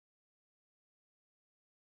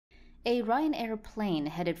A Ryanair plane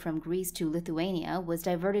headed from Greece to Lithuania was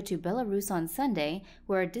diverted to Belarus on Sunday,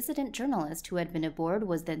 where a dissident journalist who had been aboard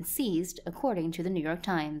was then seized, according to the New York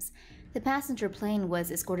Times. The passenger plane was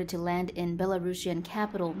escorted to land in Belarusian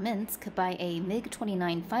capital Minsk by a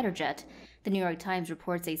MiG-29 fighter jet. The New York Times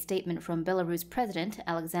reports a statement from Belarus President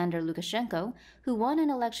Alexander Lukashenko, who won an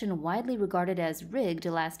election widely regarded as rigged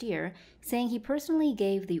last year, saying he personally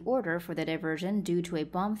gave the order for the diversion due to a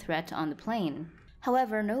bomb threat on the plane.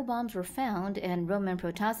 However, no bombs were found, and Roman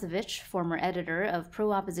Protasevich, former editor of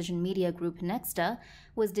pro-opposition media group Nexta,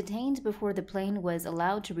 was detained before the plane was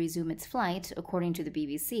allowed to resume its flight, according to the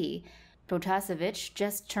BBC. Protasevich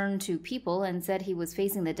just turned to People and said he was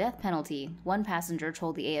facing the death penalty, one passenger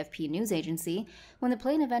told the AFP news agency, when the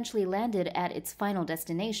plane eventually landed at its final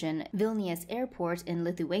destination, Vilnius Airport in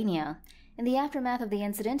Lithuania. In the aftermath of the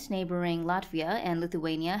incident, neighboring Latvia and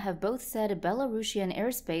Lithuania have both said Belarusian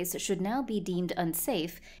airspace should now be deemed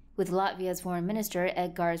unsafe, with Latvia's Foreign Minister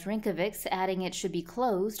Edgars Rinkevics adding it should be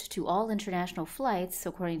closed to all international flights,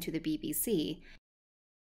 according to the BBC.